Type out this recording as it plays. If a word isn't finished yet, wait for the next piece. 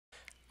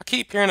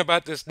keep hearing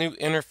about this new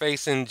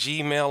interface in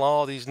Gmail,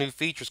 all these new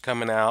features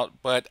coming out,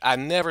 but I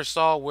never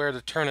saw where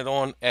to turn it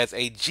on as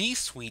a G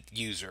Suite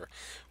user.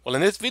 Well,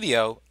 in this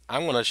video,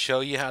 I'm going to show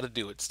you how to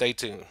do it. Stay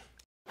tuned.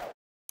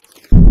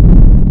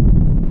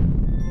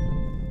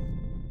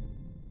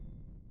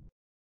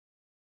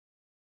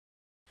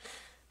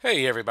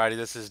 Hey everybody,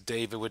 this is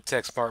David with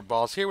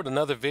TechSmartBoss here with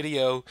another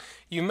video.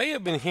 You may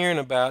have been hearing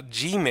about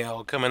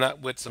Gmail coming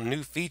up with some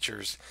new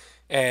features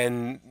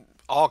and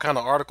all kind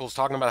of articles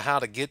talking about how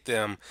to get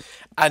them.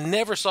 I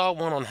never saw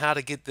one on how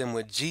to get them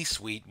with G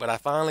Suite, but I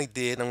finally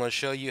did. I'm going to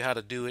show you how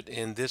to do it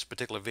in this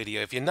particular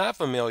video. If you're not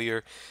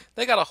familiar,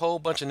 they got a whole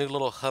bunch of new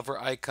little hover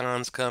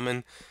icons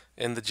coming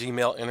in the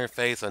Gmail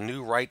interface, a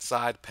new right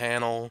side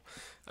panel,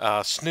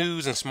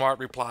 snooze and smart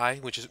reply,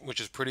 which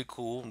is pretty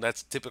cool.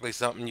 That's typically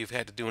something you've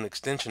had to do an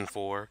extension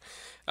for.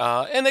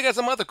 And they got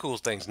some other cool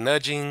things.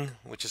 Nudging,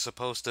 which is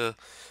supposed to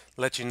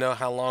let you know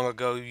how long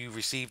ago you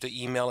received an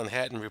email and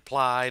hadn't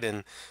replied,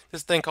 and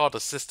this thing called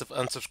assistive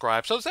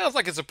unsubscribe. So it sounds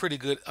like it's a pretty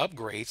good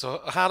upgrade.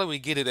 So how do we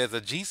get it as a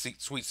G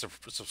Suite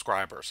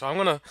subscriber? So I'm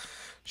gonna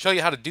show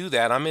you how to do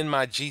that. I'm in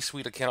my G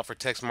Suite account for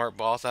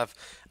TechSmartBoss.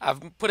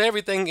 I've put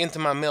everything into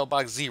my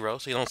mailbox 0,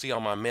 so you don't see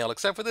all my mail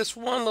except for this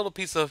one little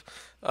piece of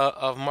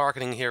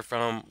marketing here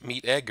from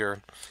Meet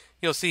Edgar.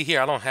 You'll see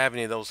here I don't have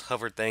any of those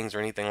hover things or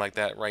anything like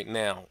that right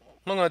now.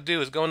 What I'm going to do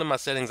is go into my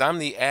settings. I'm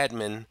the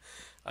admin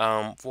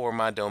for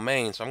my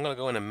domain, so I'm going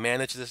to go in and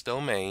manage this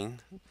domain.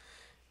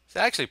 It's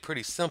actually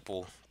pretty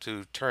simple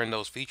to turn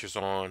those features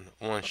on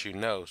once you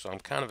know, so I'm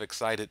kind of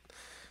excited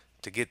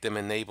to get them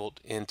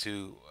enabled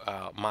into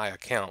my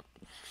account.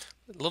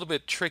 A little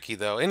bit tricky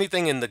though.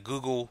 Anything in the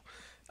Google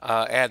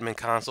admin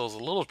console is a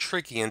little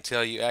tricky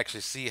until you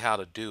actually see how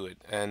to do it.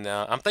 And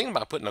I'm thinking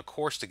about putting a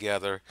course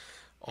together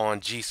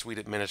on G Suite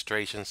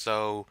administration.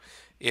 So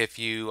if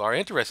you are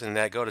interested in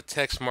that, go to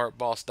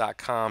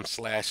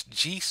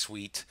techsmartboss.com/G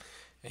Suite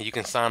and you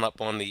can sign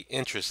up on the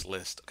interest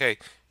list. Okay,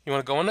 you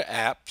want to go into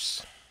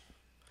apps.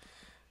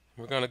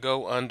 We're going to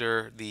go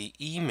under the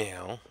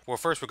email. Well,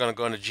 first we're going to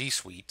go into G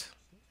Suite.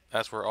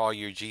 That's where all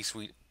your G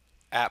Suite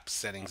app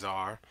settings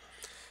are.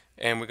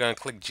 And we're going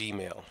to click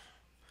Gmail.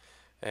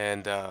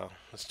 And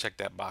let's check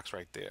that box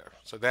right there.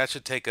 So that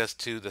should take us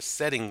to the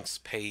settings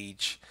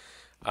page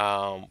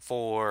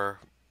for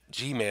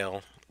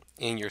Gmail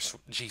in your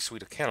G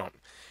Suite account.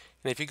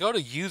 And if you go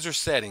to user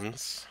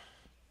settings,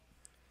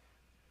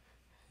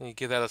 and you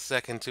give that a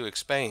second to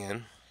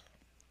expand,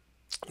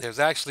 there's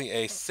actually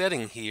a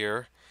setting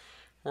here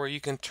where you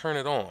can turn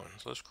it on.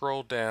 So let's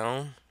scroll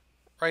down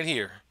right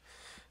here.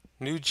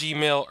 New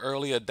Gmail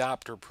early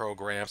adopter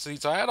program. So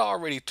I had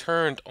already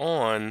turned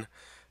on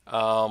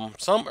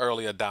some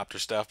early adopter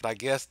stuff, but I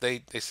guess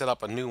they set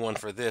up a new one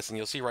for this, and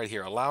you'll see right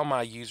here, allow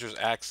my users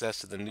access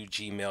to the new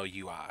Gmail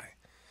UI.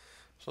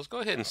 So let's go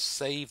ahead and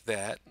save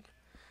that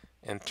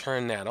and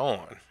turn that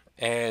on.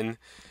 And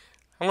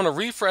I'm going to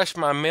refresh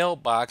my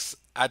mailbox.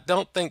 I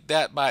don't think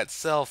that by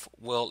itself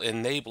will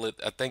enable it.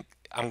 I think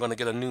I'm going to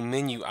get a new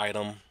menu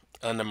item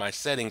under my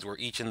settings where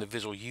each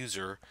individual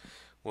user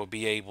will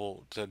be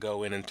able to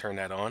go in and turn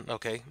that on.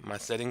 Okay, my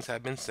settings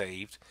have been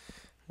saved.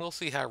 We'll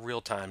see how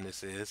real time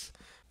this is.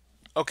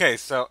 Okay,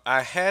 so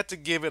I had to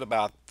give it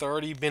about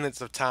 30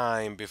 minutes of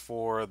time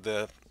before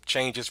the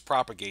changes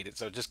propagated.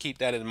 So just keep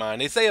that in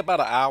mind. They say about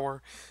an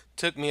hour.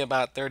 Took me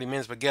about 30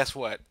 minutes, but guess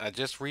what? I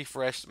just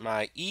refreshed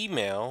my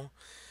email.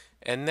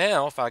 And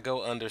now if I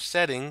go under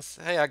settings,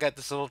 hey, I got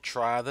this little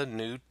try the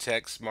new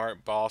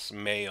TechSmartBoss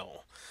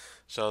mail.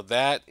 So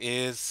that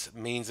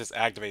means it's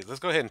activated. Let's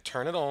go ahead and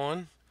turn it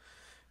on.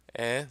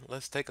 And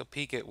let's take a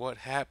peek at what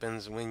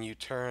happens when you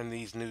turn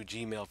these new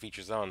Gmail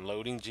features on.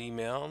 Loading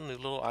Gmail, new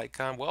little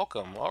icon,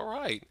 welcome. All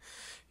right.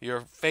 Your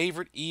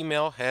favorite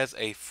email has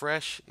a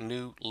fresh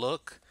new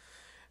look.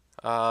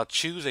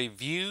 Choose a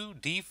view,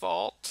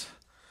 default,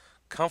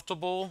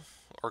 comfortable,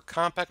 or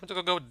compact. I'm just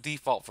going to go with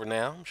default for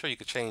now. I'm sure you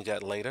could change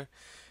that later.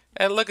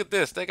 And look at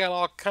this. They got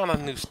all kind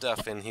of new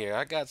stuff in here.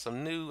 I got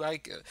some new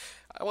icon.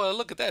 Well,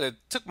 look at that. It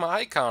took my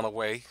icon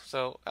away.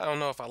 So I don't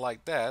know if I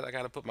like that. I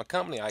got to put my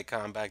company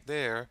icon back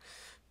there.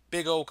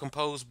 Big old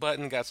compose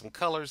button. Got some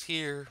colors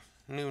here.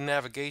 New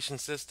navigation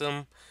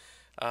system.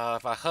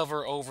 If I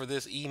hover over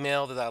this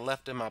email that I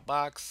left in my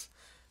box,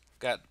 I've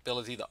got the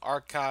ability to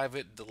archive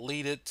it,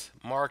 delete it,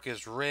 mark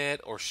as read,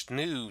 or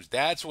snooze.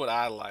 That's what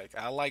I like.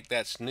 I like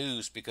that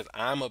snooze because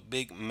I'm a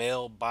big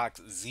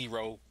mailbox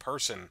 0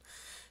 person.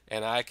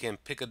 And I can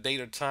pick a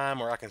date or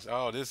time, or I can say,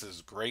 oh, this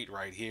is great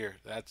right here.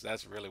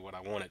 That's really what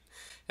I wanted.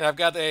 And I've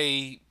got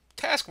a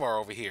taskbar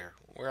over here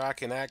where I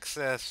can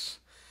access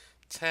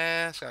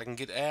tasks. I can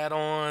get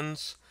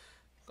add-ons,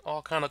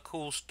 all kind of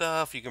cool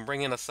stuff. You can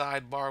bring in a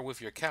sidebar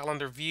with your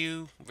calendar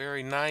view.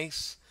 Very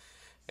nice.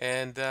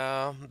 And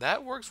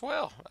that works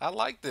well. I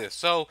like this.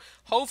 So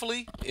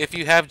hopefully, if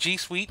you have G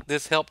Suite,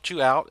 this helped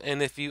you out.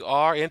 And if you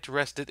are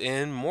interested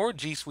in more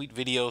G Suite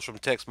videos from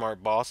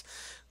TechSmartBoss,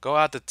 go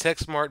out to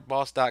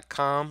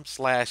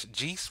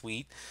techsmartboss.com/G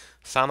Suite.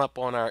 sign up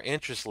on our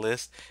interest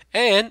list.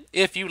 And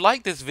if you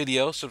like this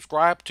video,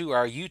 subscribe to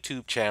our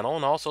YouTube channel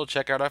and also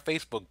check out our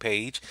Facebook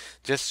page.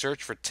 Just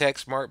search for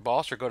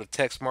TechSmartBoss or go to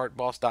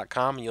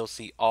TechSmartBoss.com and you'll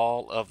see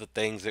all of the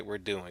things that we're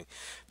doing.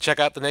 Check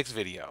out the next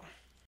video.